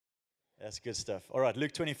That's good stuff. All right,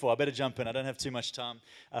 Luke 24. I better jump in. I don't have too much time.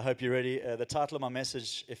 I hope you're ready. The title of my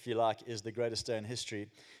message, if you like, is The Greatest Day in History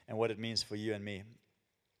and what it means for you and me.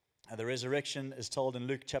 The resurrection is told in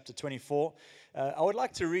Luke chapter 24. I would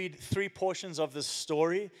like to read three portions of this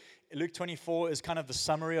story. Luke 24 is kind of the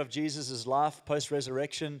summary of Jesus' life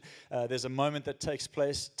post-resurrection. There's a moment that takes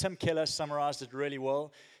place. Tim Keller summarized it really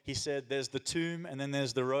well. He said there's the tomb, and then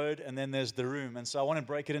there's the road, and then there's the room. And so I want to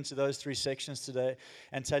break it into those three sections today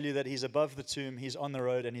and tell you that he's above the tomb, he's on the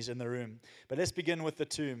road, and he's in the room. But let's begin with the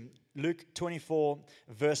tomb. Luke 24,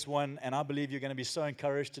 verse 1, and I believe you're going to be so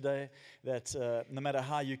encouraged today that no matter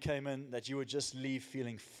how you came in, that you would just leave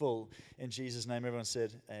feeling full. In Jesus' name, everyone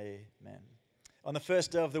said, amen. On the first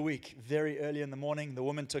day of the week, very early in the morning, the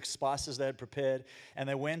women took spices they had prepared, and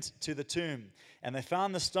they went to the tomb. And they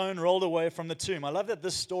found the stone rolled away from the tomb. I love that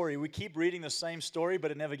this story, we keep reading the same story, but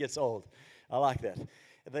it never gets old. I like that.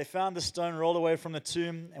 They found the stone rolled away from the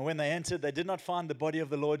tomb, and when they entered, they did not find the body of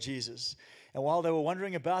the Lord Jesus. And while they were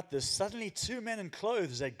wondering about this, suddenly two men in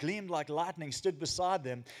clothes that gleamed like lightning stood beside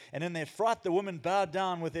them. And in their fright, the women bowed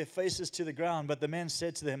down with their faces to the ground. But the men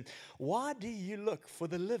said to them, "Why do you look for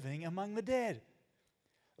the living among the dead?"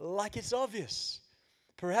 Like it's obvious.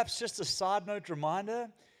 Perhaps just a side note reminder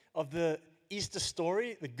of the Easter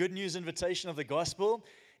story, the good news invitation of the gospel,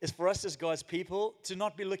 is for us as God's people to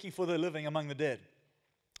not be looking for the living among the dead.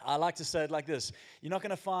 I like to say it like this. You're not going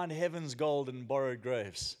to find heaven's gold in borrowed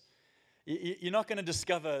graves. You're not going to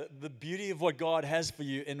discover the beauty of what God has for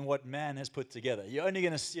you in what man has put together. You're only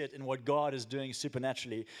going to see it in what God is doing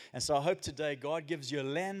supernaturally. And so I hope today God gives you a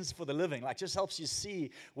lens for the living, like just helps you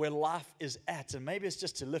see where life is at. And maybe it's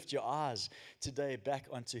just to lift your eyes today back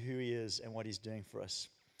onto who He is and what He's doing for us.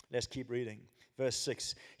 Let's keep reading. Verse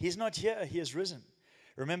 6. He's not here, He has risen.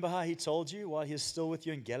 Remember how He told you, while He is still with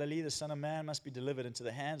you in Galilee, the Son of Man must be delivered into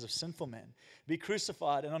the hands of sinful men, be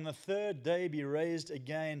crucified, and on the third day be raised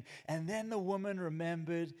again. And then the woman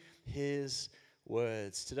remembered His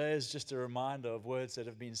words. Today is just a reminder of words that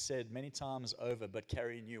have been said many times over, but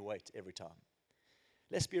carry new weight every time.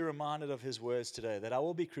 Let's be reminded of His words today, that I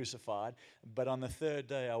will be crucified, but on the third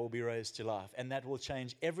day I will be raised to life. And that will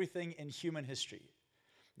change everything in human history.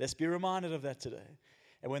 Let's be reminded of that today.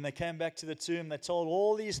 And when they came back to the tomb, they told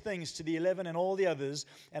all these things to the 11 and all the others.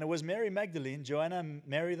 And it was Mary Magdalene, Joanna,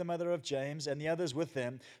 Mary the mother of James, and the others with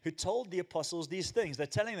them, who told the apostles these things. They're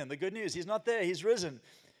telling them the good news. He's not there. He's risen.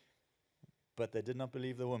 But they did not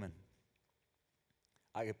believe the woman.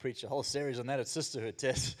 I could preach a whole series on that at Sisterhood,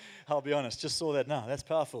 Tess. I'll be honest, just saw that now. That's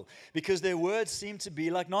powerful. Because their words seem to be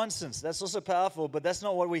like nonsense. That's also powerful, but that's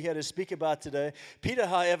not what we're here to speak about today. Peter,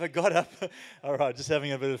 however, got up. All right, just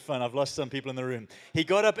having a bit of fun. I've lost some people in the room. He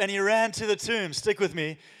got up and he ran to the tomb. Stick with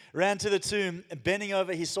me. Ran to the tomb, and bending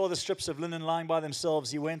over, he saw the strips of linen lying by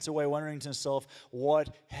themselves. He went away wondering to himself,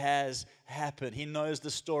 what has happened? He knows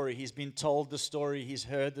the story. He's been told the story. He's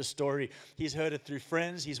heard the story. He's heard it through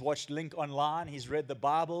friends. He's watched Link online. He's read the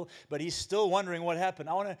Bible, but he's still wondering what happened.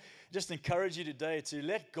 I want to just encourage you today to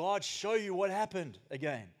let God show you what happened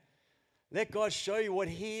again. Let God show you what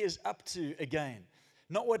He is up to again.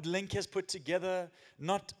 Not what Link has put together,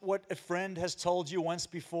 not what a friend has told you once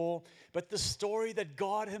before, but the story that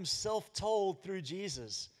God Himself told through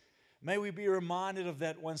Jesus. May we be reminded of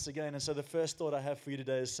that once again. And so the first thought I have for you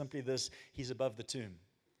today is simply this: He's above the tomb.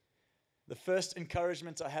 The first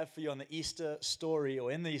encouragement I have for you on the Easter story,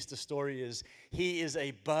 or in the Easter story, is He is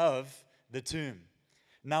above the tomb.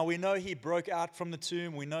 Now, we know He broke out from the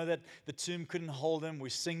tomb. We know that the tomb couldn't hold Him.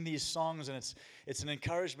 We sing these songs, and it's an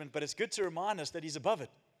encouragement. But it's good to remind us that He's above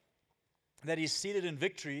it, that He's seated in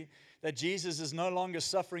victory, that Jesus is no longer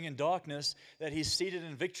suffering in darkness, that He's seated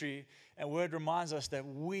in victory. And Word reminds us that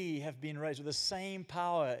we have been raised with the same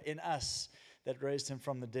power in us that raised Him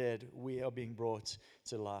from the dead. We are being brought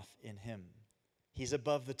to life in Him. He's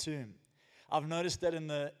above the tomb. I've noticed that in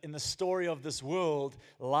the story of this world,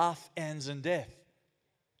 life ends in death.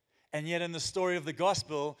 And yet in the story of the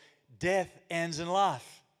gospel, death ends in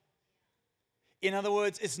life. In other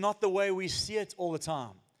words, it's not the way we see it all the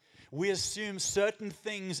time. We assume certain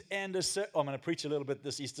things end a certain... I'm going to preach a little bit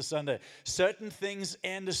this Easter Sunday. Certain things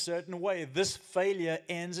end a certain way. This failure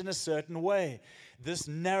ends in a certain way. This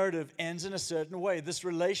narrative ends in a certain way. This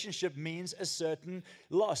relationship means a certain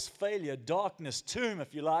loss, failure, darkness, tomb,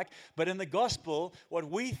 if you like. But in the gospel, what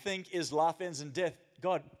we think is life ends in death,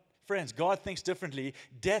 Friends, God thinks differently.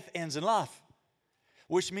 Death ends in life,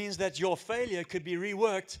 which means that your failure could be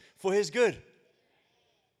reworked for His good,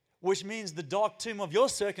 which means the dark tomb of your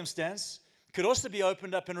circumstance could also be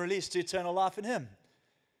opened up and released to eternal life in Him.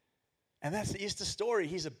 And that's the Easter story.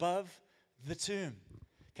 He's above the tomb.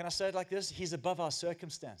 Can I say it like this? He's above our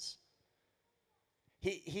circumstance.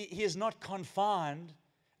 He is not confined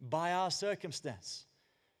by our circumstance.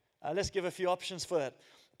 Let's give a few options for that.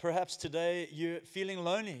 Perhaps today you're feeling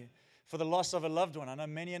lonely for the loss of a loved one. I know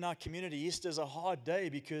many in our community, Easter's a hard day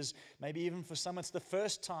because maybe even for some it's the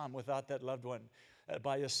first time without that loved one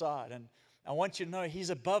by your side. And I want you to know He's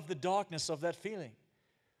above the darkness of that feeling.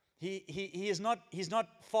 He's not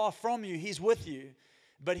far from you. He's with you.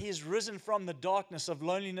 But He's risen from the darkness of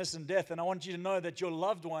loneliness and death. And I want you to know that your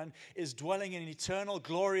loved one is dwelling in an eternal,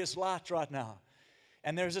 glorious light right now.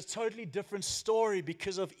 And there's a totally different story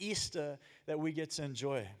because of Easter that we get to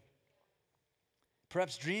enjoy.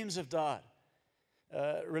 Perhaps dreams have died.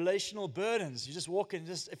 Relational burdens. You just walk in,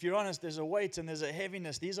 if you're honest, there's a weight and there's a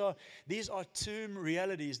heaviness. These are tomb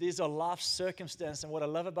realities. These are life circumstances. And what I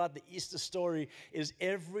love about the Easter story is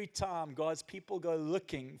every time God's people go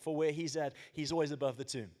looking for where He's at, He's always above the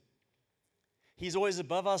tomb. He's always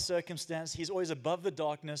above our circumstance. He's always above the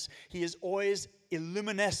darkness. He is always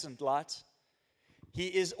illuminescent light. He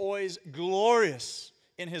is always glorious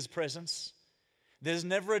in His presence. There's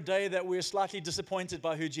never a day that we're slightly disappointed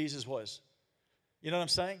by who Jesus was. You know what I'm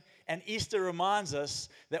saying? And Easter reminds us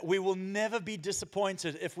that we will never be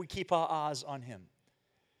disappointed if we keep our eyes on Him.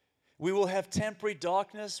 We will have temporary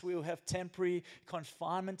darkness. We will have temporary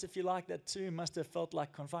confinement, if you like. That too must have felt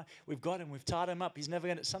like confinement. We've got Him. We've tied Him up. He's never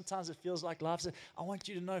going to. Sometimes it feels like life's. I want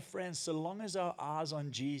you to know, friends, so long as our eyes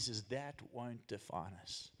on Jesus, that won't define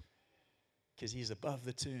us. Because He's above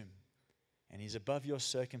the tomb. And He's above your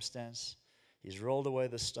circumstance. He's rolled away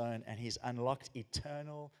the stone, and He's unlocked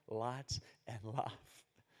eternal light and life.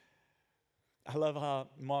 I love how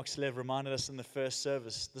Mark Slev reminded us in the first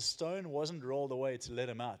service, the stone wasn't rolled away to let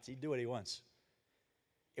Him out. He'd do what He wants.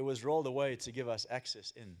 It was rolled away to give us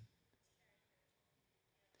access in.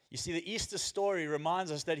 You see, the Easter story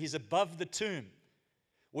reminds us that He's above the tomb,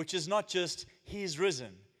 which is not just He's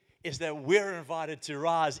risen, it's that we're invited to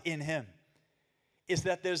rise in Him. It's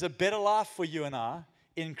that there's a better life for you and I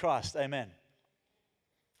in Christ. Amen.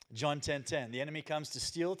 John 10:10, the enemy comes to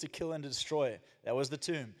steal, to kill, and to destroy. That was the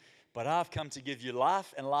tomb. But I've come to give you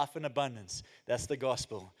life and life in abundance. That's the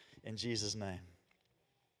gospel in Jesus' name.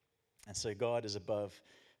 And so God is above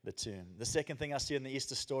the tomb. The second thing I see in the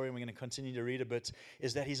Easter story, and we're going to continue to read a bit,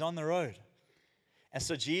 is that He's on the road. And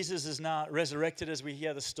so Jesus is now resurrected as we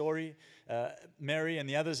hear the story. Mary and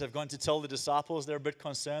the others have gone to tell the disciples. They're a bit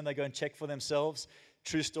concerned. They go and check for themselves.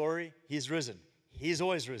 True story, He's risen. He's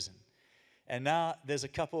always risen. And now there's a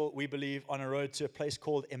couple, we believe, on a road to a place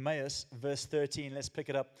called Emmaus, verse 13. Let's pick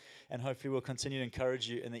it up, and hopefully we'll continue to encourage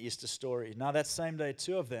you in the Easter story. Now that same day,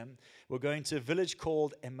 two of them were going to a village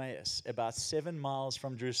called Emmaus, about 7 miles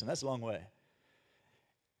from Jerusalem. That's a long way.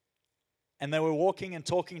 And they were walking and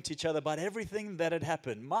talking to each other about everything that had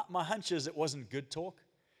happened. My hunch is it wasn't good talk.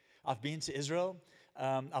 I've been to Israel.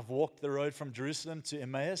 I've walked the road from Jerusalem to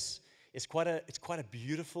Emmaus. It's quite a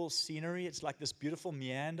beautiful scenery. It's like this beautiful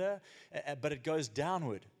meander, but it goes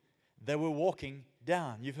downward. They were walking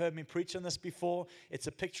down. You've heard me preach on this before. It's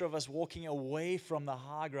a picture of us walking away from the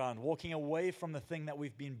high ground, walking away from the thing that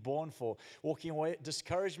we've been born for, walking away.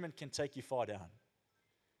 Discouragement can take you far down.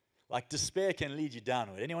 Like despair can lead you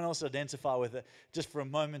downward. Anyone else identify with it just for a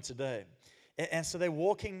moment today? And so they're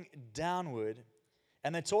walking downward.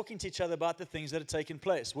 And they're talking to each other about the things that have taken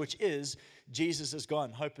place, which is Jesus is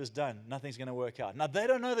gone, hope is done, nothing's going to work out. Now, they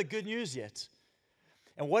don't know the good news yet.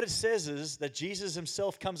 And what it says is that Jesus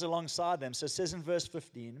Himself comes alongside them. So it says in verse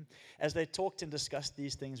 15, as they talked and discussed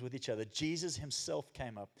these things with each other, Jesus Himself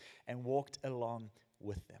came up and walked along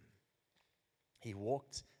with them. He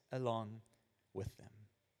walked along with them.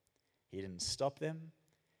 He didn't stop them.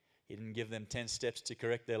 He didn't give them 10 steps to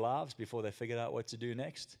correct their lives before they figured out what to do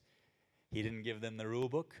next. He didn't give them the rule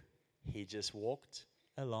book. He just walked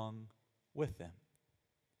along with them.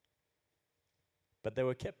 But they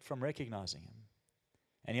were kept from recognizing Him.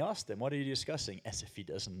 And He asked them, what are you discussing? As if He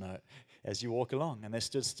doesn't know. As you walk along. And they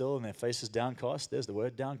stood still and their faces downcast. There's the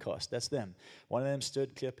word downcast. That's them. One of them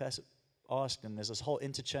stood, Cleopas asked, and there's this whole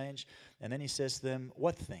interchange. And then He says to them,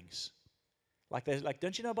 what things? Like,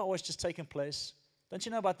 don't you know about what's just taken place? Don't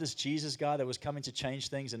you know about this Jesus guy that was coming to change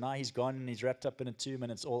things, and now He's gone and He's wrapped up in a tomb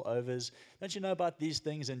and it's all over? Don't you know about these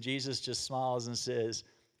things? And Jesus just smiles and says,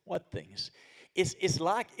 what things? It's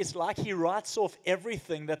like He writes off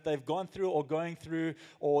everything that they've gone through or going through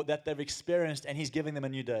or that they've experienced, and He's giving them a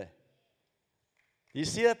new day. You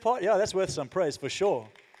see that part? Yeah, that's worth some praise for sure.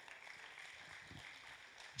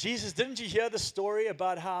 Jesus, didn't you hear the story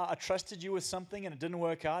about how I trusted you with something and it didn't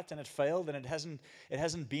work out and it failed and it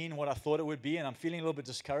hasn't been what I thought it would be, and I'm feeling a little bit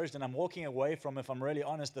discouraged and I'm walking away from, if I'm really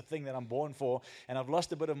honest, the thing that I'm born for, and I've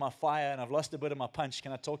lost a bit of my fire and I've lost a bit of my punch.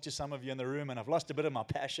 Can I talk to some of you in the room? And I've lost a bit of my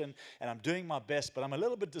passion and I'm doing my best, but I'm a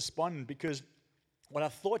little bit despondent because what I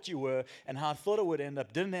thought you were and how I thought it would end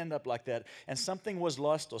up didn't end up like that. And something was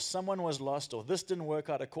lost, or someone was lost, or this didn't work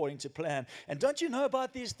out according to plan. And don't you know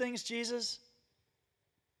about these things, Jesus?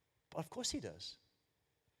 Of course he does.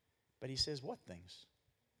 But he says, what things?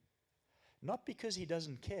 Not because he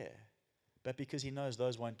doesn't care, but because he knows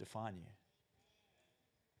those won't define you.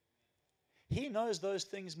 He knows those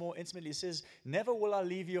things more intimately. He says, never will I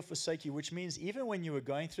leave you or forsake you, which means even when you were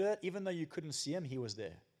going through that, even though you couldn't see him, he was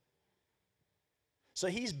there. So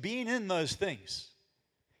he's been in those things.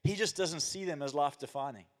 He just doesn't see them as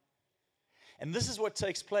life-defining. And this is what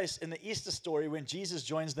takes place in the Easter story when Jesus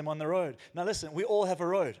joins them on the road. Now listen, we all have a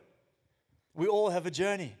road. We all have a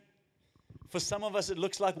journey. For some of us, it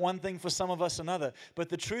looks like one thing, for some of us, another. But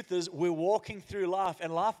the truth is, we're walking through life,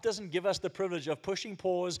 and life doesn't give us the privilege of pushing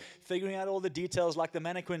pause, figuring out all the details like the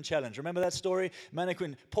mannequin challenge. Remember that story?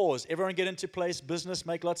 Mannequin, pause. Everyone get into place, business,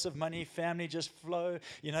 make lots of money, family just flow,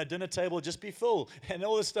 dinner table just be full. And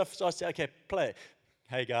all this stuff starts to, okay, play.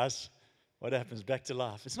 Hey guys, what happens? Back to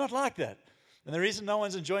life. It's not like that. And the reason no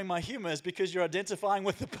one's enjoying my humor is because you're identifying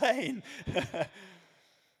with the pain.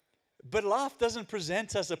 But life doesn't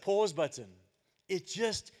present us a pause button. It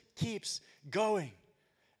just keeps going.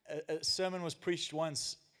 A sermon was preached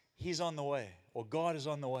once, he's on the way, or God is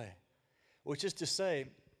on the way. Which is to say,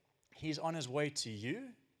 he's on his way to you,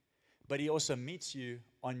 but he also meets you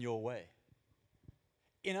on your way.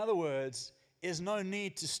 In other words, there's no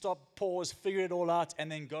need to stop, pause, figure it all out,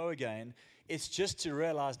 and then go again. It's just to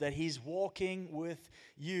realize that he's walking with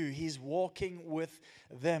you. He's walking with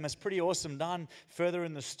them. It's pretty awesome. Down further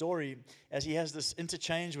in the story, as he has this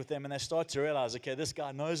interchange with them, and they start to realize, okay, this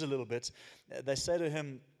guy knows a little bit. They say to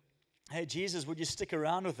him, hey, Jesus, would you stick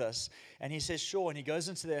around with us? And he says, sure. And he goes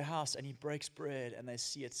into their house and he breaks bread, and they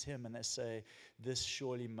see it's him, and they say, this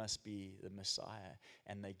surely must be the Messiah.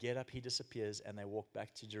 And they get up, he disappears, and they walk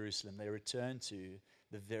back to Jerusalem. They return to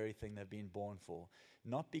the very thing they've been born for.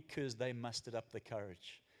 Not because they mustered up the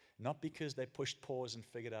courage. Not because they pushed pause and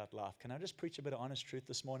figured out life. Can I just preach a bit of honest truth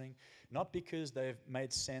this morning? Not because they've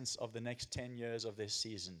made sense of the next 10 years of their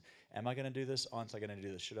season. Am I going to do this? Aren't I going to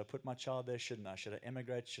do this? Should I put my child there? Shouldn't I? Should I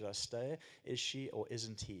emigrate? Should I stay? Is she or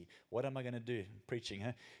isn't he? What am I going to do? Preaching,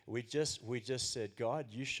 huh? We just said, God,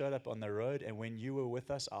 you showed up on the road, and when you were with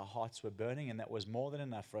us, our hearts were burning, and that was more than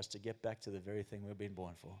enough for us to get back to the very thing we've been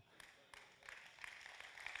born for.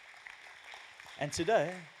 And today,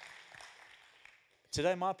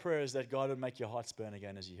 my prayer is that God would make your hearts burn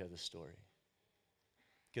again as you hear this story.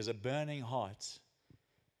 Because a burning heart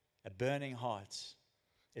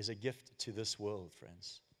is a gift to this world,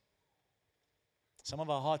 friends. Some of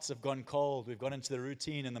our hearts have gone cold. We've gone into the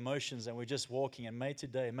routine and the motions, and we're just walking. And may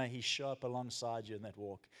he show up alongside you in that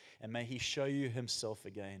walk. And may he show you himself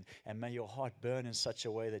again. And may your heart burn in such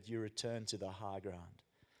a way that you return to the high ground.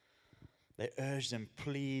 They urged him,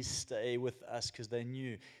 please stay with us, because they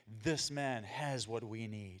knew this man has what we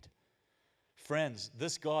need. Friends,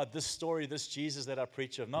 this God, this story, this Jesus that I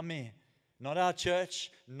preach of, not me, not our church,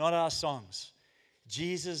 not our songs.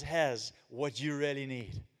 Jesus has what you really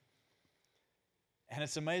need. And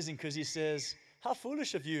it's amazing because he says, how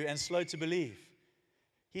foolish of you and slow to believe.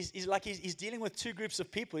 He's dealing with two groups of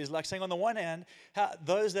people. He's like saying, on the one hand,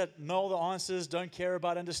 those that know the answers, don't care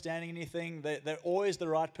about understanding anything, they're always the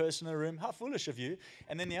right person in the room. How foolish of you.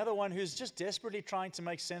 And then the other one who's just desperately trying to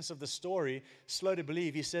make sense of the story, slow to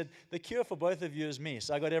believe. He said, the cure for both of you is me.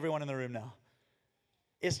 So I got everyone in the room now.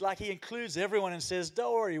 It's like he includes everyone and says,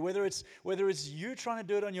 don't worry, whether it's you trying to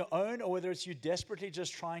do it on your own or whether it's you desperately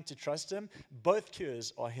just trying to trust him, both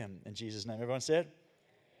cures are him. In Jesus' name. Everyone said?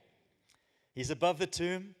 He's above the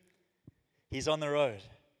tomb. He's on the road.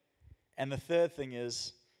 And the third thing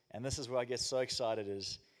is, and this is where I get so excited,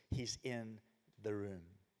 is he's in the room.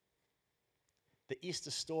 The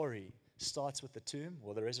Easter story starts with the tomb,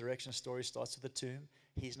 or the resurrection story starts with the tomb.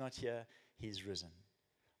 He's not here, he's risen.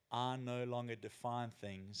 I no longer define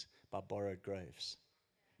things by borrowed graves.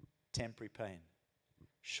 Temporary pain,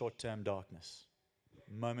 short-term darkness,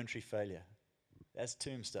 momentary failure. That's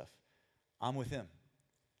tomb stuff. I'm with him.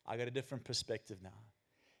 I got a different perspective now.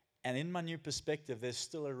 And in my new perspective, there's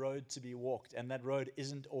still a road to be walked. And that road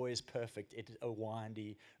isn't always perfect. It's a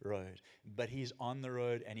windy road. But he's on the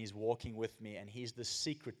road and he's walking with me. And he's the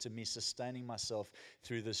secret to me sustaining myself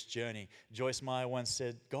through this journey. Joyce Meyer once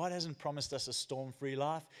said, God hasn't promised us a storm-free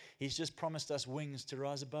life. He's just promised us wings to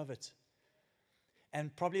rise above it.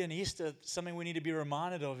 And probably in Easter, something we need to be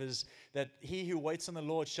reminded of is that he who waits on the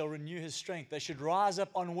Lord shall renew his strength. They should rise up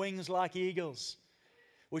on wings like eagles,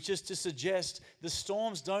 which is to suggest the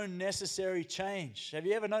storms don't necessarily change. Have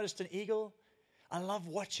you ever noticed an eagle? I love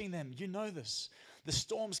watching them. You know this. The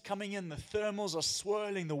storm's coming in. The thermals are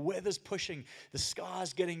swirling. The weather's pushing. The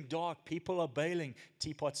sky's getting dark. People are bailing.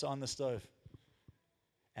 Teapots are on the stove.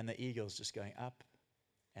 And the eagle's just going up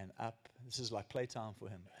and up. This is like playtime for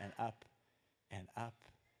him. And up and up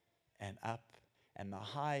and up. And the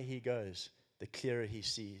higher he goes, the clearer he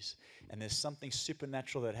sees. And there's something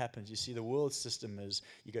supernatural that happens. You see, the world system is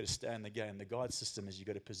you got to stay in the game. The God system is you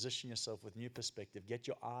got to position yourself with new perspective. Get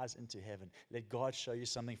your eyes into heaven. Let God show you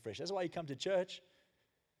something fresh. That's why you come to church.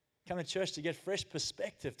 Come to church to get fresh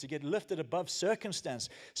perspective, to get lifted above circumstance,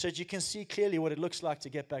 so that you can see clearly what it looks like to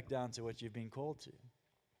get back down to what you've been called to.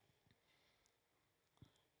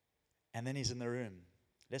 And then he's in the room.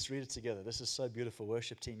 Let's read it together. This is so beautiful.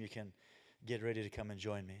 Worship team, you can get ready to come and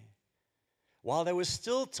join me. While they were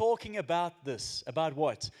still talking about this, about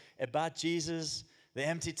what? About Jesus, the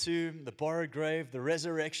empty tomb, the borrowed grave, the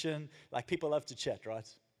resurrection. Like people love to chat, right?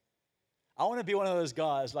 I want to be one of those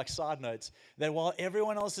guys, like side notes, that while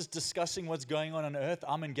everyone else is discussing what's going on earth,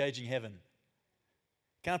 I'm engaging heaven.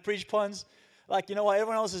 Can I preach puns? Like, you know what,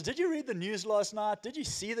 everyone else says, did you read the news last night? Did you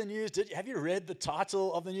see the news? Have you read the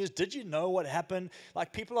title of the news? Did you know what happened?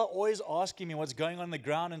 Like, people are always asking me what's going on the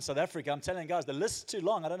ground in South Africa. I'm telling you guys, the list's too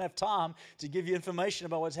long. I don't have time to give you information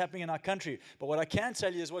about what's happening in our country. But what I can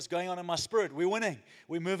tell you is what's going on in my spirit. We're winning.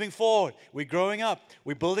 We're moving forward. We're growing up.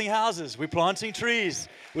 We're building houses. We're planting trees.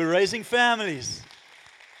 We're raising families.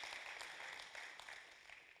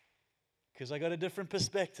 Because I got a different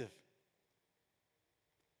perspective.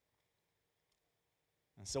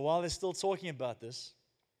 And so while they're still talking about this,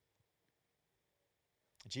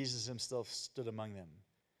 Jesus himself stood among them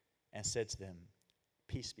and said to them,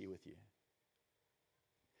 "Peace be with you."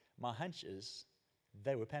 My hunch is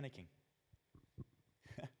they were panicking.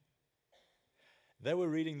 They were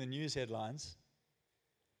reading the news headlines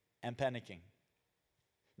and panicking.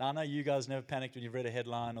 Now, I know you guys never panicked when you've read a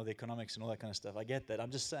headline or the economics and all that kind of stuff. I get that. I'm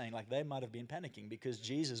just saying, like, they might have been panicking because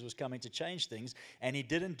Jesus was coming to change things, and he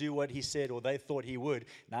didn't do what he said or they thought he would.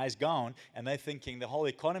 Now he's gone, and they're thinking the whole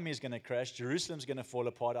economy is going to crash. Jerusalem's going to fall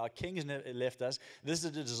apart. Our king's left us. This is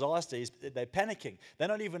a disaster. They're panicking. They're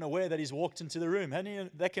not even aware that he's walked into the room.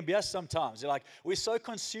 That can be us sometimes. They're like, we're so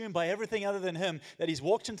consumed by everything other than him that he's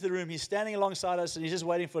walked into the room. He's standing alongside us, and he's just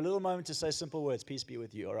waiting for a little moment to say simple words. Peace be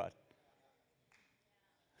with you. All right.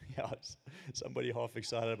 Yeah, somebody half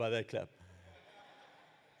excited about that clap.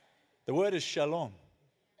 The word is shalom.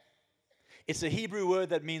 It's a Hebrew word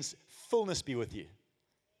that means fullness be with you.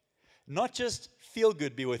 Not just feel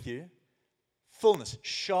good be with you, fullness,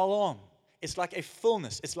 shalom. It's like a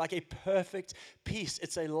fullness. It's like a perfect peace.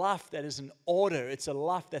 It's a life that is in order. It's a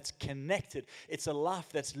life that's connected. It's a life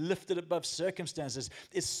that's lifted above circumstances.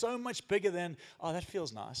 It's so much bigger than, oh, that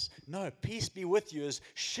feels nice. No, peace be with you is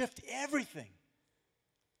shift everything.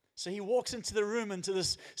 So he walks into the room, into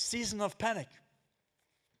this season of panic.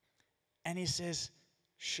 And he says,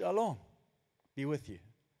 "Shalom be with you."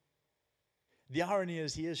 The irony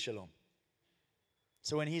is he is shalom.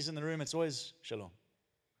 So when he's in the room, it's always shalom.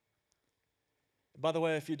 By the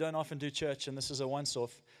way, if you don't often do church, and this is a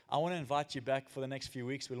once-off, I want to invite you back for the next few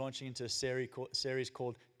weeks. We're launching into a series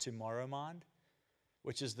called Tomorrow Mind,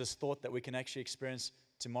 which is this thought that we can actually experience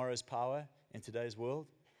tomorrow's power in today's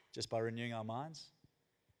world just by renewing our minds.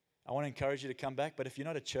 I want to encourage you to come back, but if you're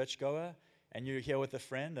not a churchgoer and you're here with a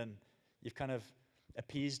friend and you've kind of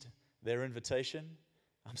appeased their invitation,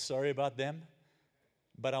 I'm sorry about them,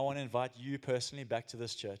 but I want to invite you personally back to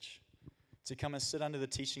this church to come and sit under the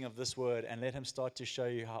teaching of this word and let him start to show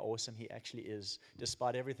you how awesome he actually is,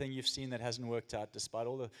 despite everything you've seen that hasn't worked out, despite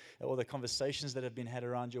all the conversations that have been had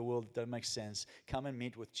around your world that don't make sense. Come and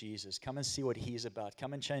meet with Jesus. Come and see what he's about.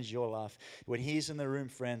 Come and change your life. When he's in the room,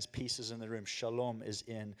 friends, peace is in the room. Shalom is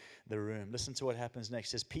in the room. Listen to what happens next.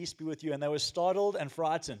 It says, "Peace be with you." And they were startled and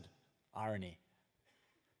frightened. Irony.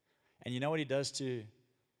 And you know what he does to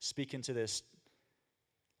speak into their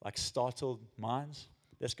startled minds?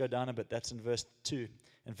 Let's go down a bit. That's in verse 2.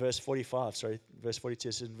 In verse 45, verse 42.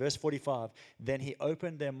 It says, in verse 45, then he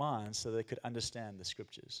opened their minds so they could understand the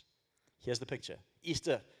scriptures. Here's the picture.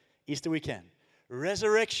 Easter weekend.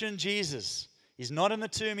 Resurrection Jesus. He's not in the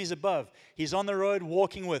tomb, he's above. He's on the road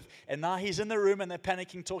walking with. And now he's in the room and they're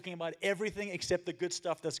panicking, talking about everything except the good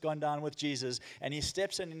stuff that's gone down with Jesus. And he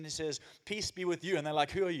steps in and he says, "Peace be with you." And they're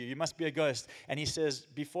like, "Who are you? You must be a ghost." And he says,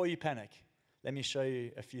 "Before you panic, let me show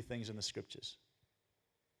you a few things in the scriptures."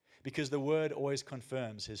 Because the word always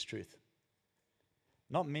confirms his truth.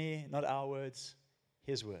 Not me, not our words.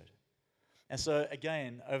 His word. And so,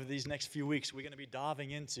 again, over these next few weeks, we're going to be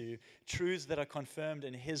diving into truths that are confirmed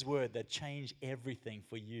in His word that change everything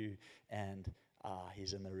for you and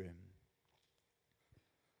He's in the room.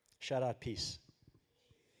 Shout out peace.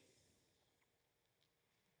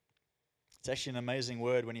 It's actually an amazing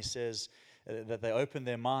word when He says that they opened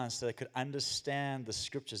their minds so they could understand the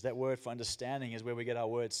scriptures. That word for understanding is where we get our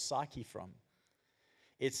word psyche from.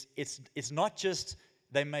 It's not just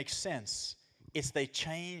they make sense, it's they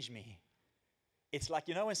change me. It's like,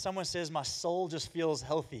 when someone says my soul just feels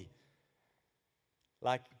healthy.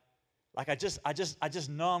 Like I just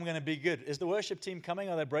know I'm going to be good. Is the worship team coming?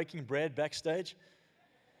 Are they breaking bread backstage?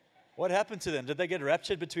 What happened to them? Did they get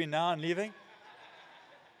raptured between now and leaving?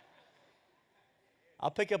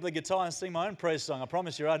 I'll pick up the guitar and sing my own praise song, I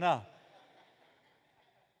promise you right now.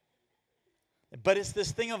 But it's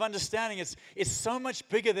this thing of understanding. It's so much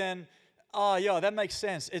bigger than, oh yeah, that makes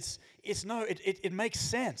sense. It makes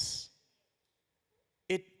sense.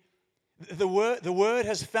 The word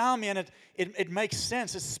has found me, and it makes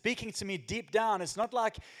sense. It's speaking to me deep down. It's not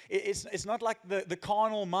like the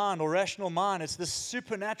carnal mind or rational mind. It's the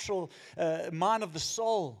supernatural mind of the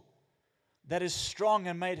soul that is strong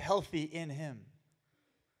and made healthy in Him.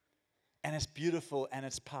 And it's beautiful and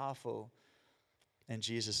it's powerful in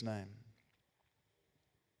Jesus' name.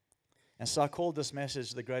 And so I called this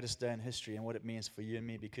message the greatest day in history and what it means for you and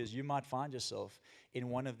me, because you might find yourself in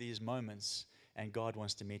one of these moments and God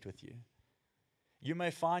wants to meet with you. You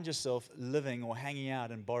may find yourself living or hanging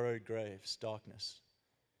out in borrowed graves, darkness,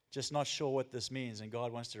 just not sure what this means, and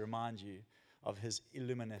God wants to remind you of His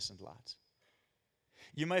illuminescent light.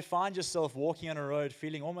 You may find yourself walking on a road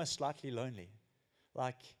feeling almost slightly lonely,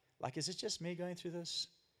 like is it just me going through this?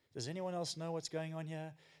 Does anyone else know what's going on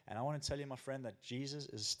here? And I want to tell you, my friend, that Jesus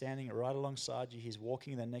is standing right alongside you. He's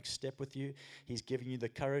walking the next step with you. He's giving you the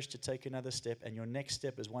courage to take another step. And your next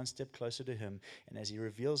step is one step closer to Him. And as He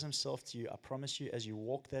reveals Himself to you, I promise you, as you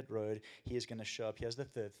walk that road, He is going to show up. Here's the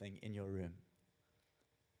third thing, in your room.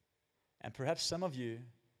 And perhaps some of you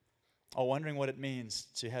are wondering what it means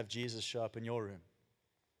to have Jesus show up in your room.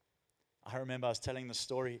 I remember I was telling the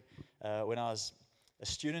story when I was a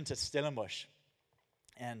student at Stellenbosch.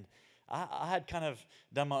 And I had kind of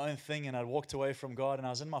done my own thing, and I'd walked away from God, and I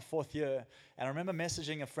was in my fourth year. And I remember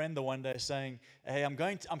messaging a friend the one day saying, hey, I'm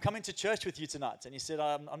coming to church with you tonight. And he said,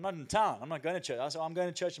 I'm not in town. I'm not going to church. I said, I'm going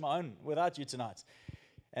to church on my own without you tonight.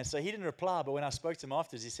 And so he didn't reply, but when I spoke to him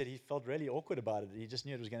afterwards, he said he felt really awkward about it. He just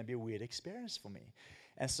knew it was going to be a weird experience for me.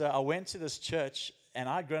 And so I went to this church, and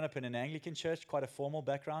I'd grown up in an Anglican church, quite a formal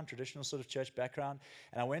background, traditional sort of church background.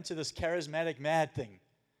 And I went to this charismatic mad thing.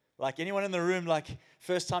 Like anyone in the room, like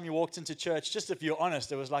first time you walked into church, just if you're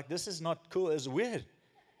honest, it was like, this is not cool, it's weird.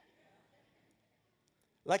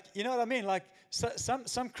 Like, you know what I mean? Like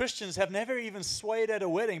some Christians have never even swayed at a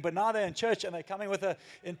wedding, but now they're in church and they're coming with an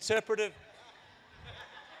interpretive.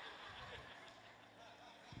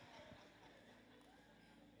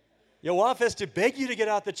 Your wife has to beg you to get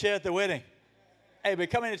out the chair at the wedding. Hey, we're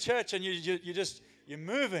coming to church and you're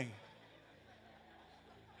moving.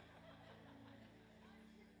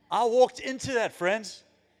 I walked into that, friends.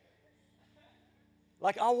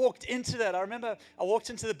 Like, I walked into that. I remember I walked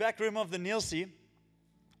into the back room of the Nielsen,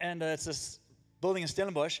 and it's this building in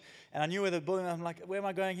Stellenbosch, and I knew where the building was. I'm like, where am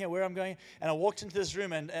I going here? Where am I going? And I walked into this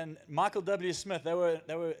room, and Michael W. Smith, they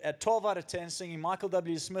were at 12 out of 10 singing Michael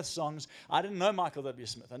W. Smith songs. I didn't know Michael W.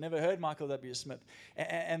 Smith. I never heard Michael W. Smith.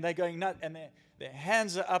 And they're going nuts, and their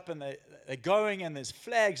hands are up, and they're going, and there's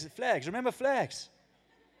flags. Remember flags?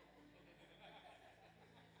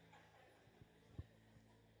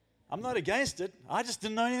 I'm not against it. I just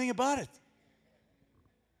didn't know anything about it.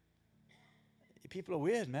 People are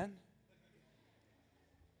weird, man.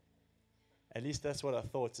 At least that's what I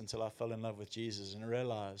thought until I fell in love with Jesus and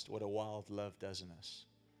realized what a wild love does in us.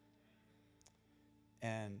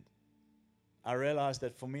 And I realized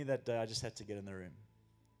that for me that day, I just had to get in the room.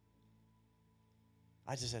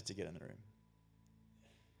 I just had to get in the room.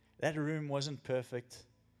 That room wasn't perfect.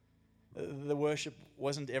 The worship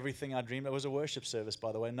wasn't everything I dreamed. It was a worship service,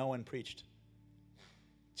 by the way. No one preached.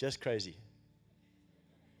 Just crazy.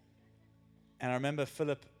 And I remember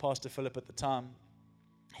Pastor Philip at the time,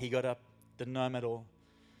 he got up, didn't know him at all.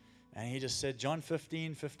 And he just said, John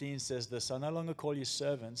 15:15 says this, I no longer call you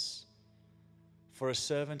servants, for a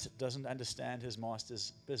servant doesn't understand his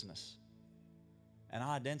master's business. And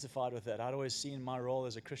I identified with that. I'd always seen my role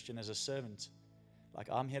as a Christian as a servant. Like,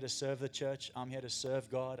 I'm here to serve the church. I'm here to serve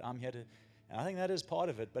God. And I think that is part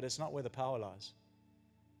of it, but it's not where the power lies.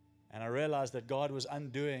 And I realized that God was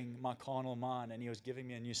undoing my carnal mind, and He was giving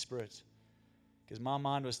me a new spirit. Because my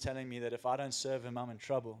mind was telling me that if I don't serve Him, I'm in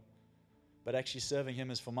trouble. but actually serving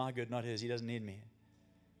him is for my good, not his. He doesn't need me.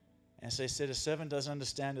 And so he said, a servant doesn't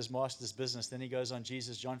understand his master's business. Then he goes on,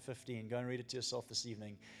 John 15, go and read it to yourself this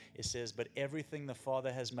evening. It says, but everything the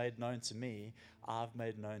Father has made known to me, I've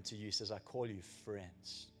made known to you. He says, I call you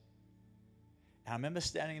friends. And I remember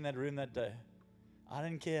standing in that room that day. I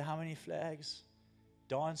didn't care how many flags,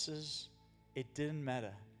 dances, it didn't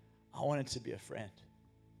matter. I wanted to be a friend.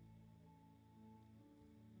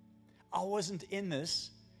 I wasn't in this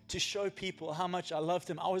to show people how much I loved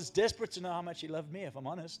him. I was desperate to know how much he loved me, if I'm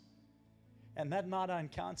honest. And that night I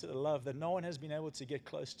encountered a love that no one has been able to get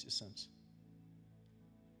close to since.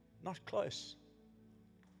 Not close.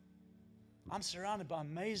 I'm surrounded by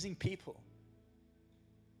amazing people.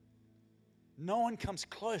 No one comes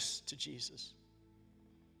close to Jesus.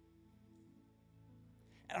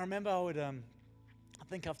 And I remember I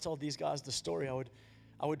think I've told these guys the story.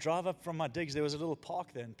 I would drive up from my digs. There was a little park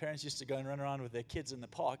there, and parents used to go and run around with their kids in the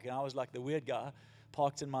park. And I was like the weird guy,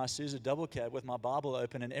 parked in my Isuzu double cab with my Bible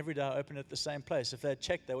open, and every day I opened it at the same place. If they had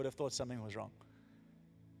checked, they would have thought something was wrong.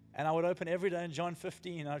 And I would open every day in John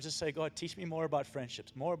 15, and I would just say, God, teach me more about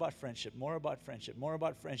friendships, more about friendship, more about friendship, more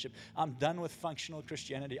about friendship. I'm done with functional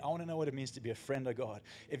Christianity. I want to know what it means to be a friend of God.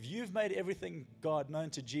 If you've made everything God known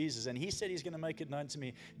to Jesus, and he said he's going to make it known to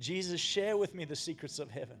me, Jesus, share with me the secrets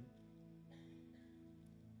of heaven.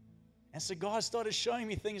 And so God started showing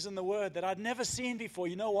me things in the Word that I'd never seen before.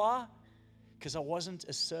 You know why? Because I wasn't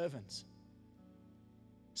a servant.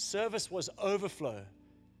 Service was overflow.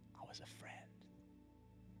 I was a friend.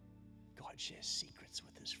 God shares secrets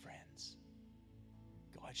with his friends.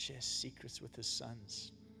 God shares secrets with his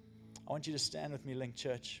sons. I want you to stand with me, Link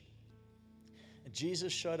Church. And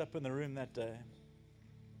Jesus showed up in the room that day,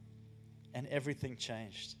 and everything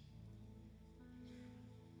changed.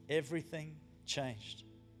 Everything changed.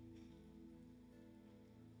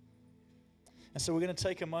 And so we're going to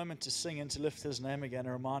take a moment to sing and to lift his name again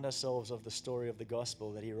and remind ourselves of the story of the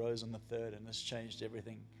gospel, that he rose on the third and this changed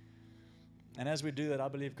everything. And as we do that, I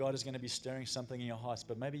believe God is going to be stirring something in your hearts.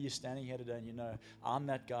 But maybe you're standing here today and you know, I'm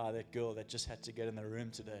that guy, that girl that just had to get in the room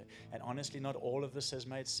today. And honestly, not all of this has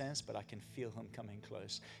made sense, but I can feel him coming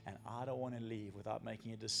close. And I don't want to leave without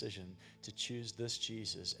making a decision to choose this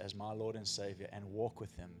Jesus as my Lord and Savior and walk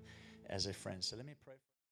with him as a friend. So let me pray.